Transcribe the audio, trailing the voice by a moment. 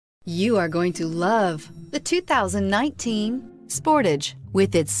You are going to love the 2019 Sportage.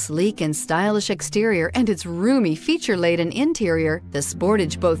 With its sleek and stylish exterior and its roomy feature-laden interior, the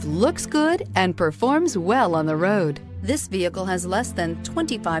Sportage both looks good and performs well on the road. This vehicle has less than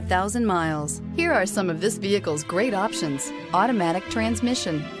 25,000 miles. Here are some of this vehicle's great options: automatic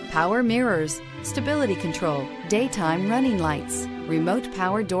transmission, power mirrors, stability control, daytime running lights, remote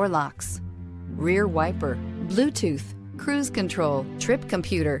power door locks, rear wiper, Bluetooth, cruise control, trip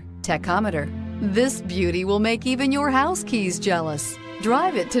computer, tachometer. This beauty will make even your house keys jealous.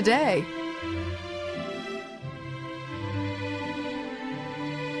 Drive it today.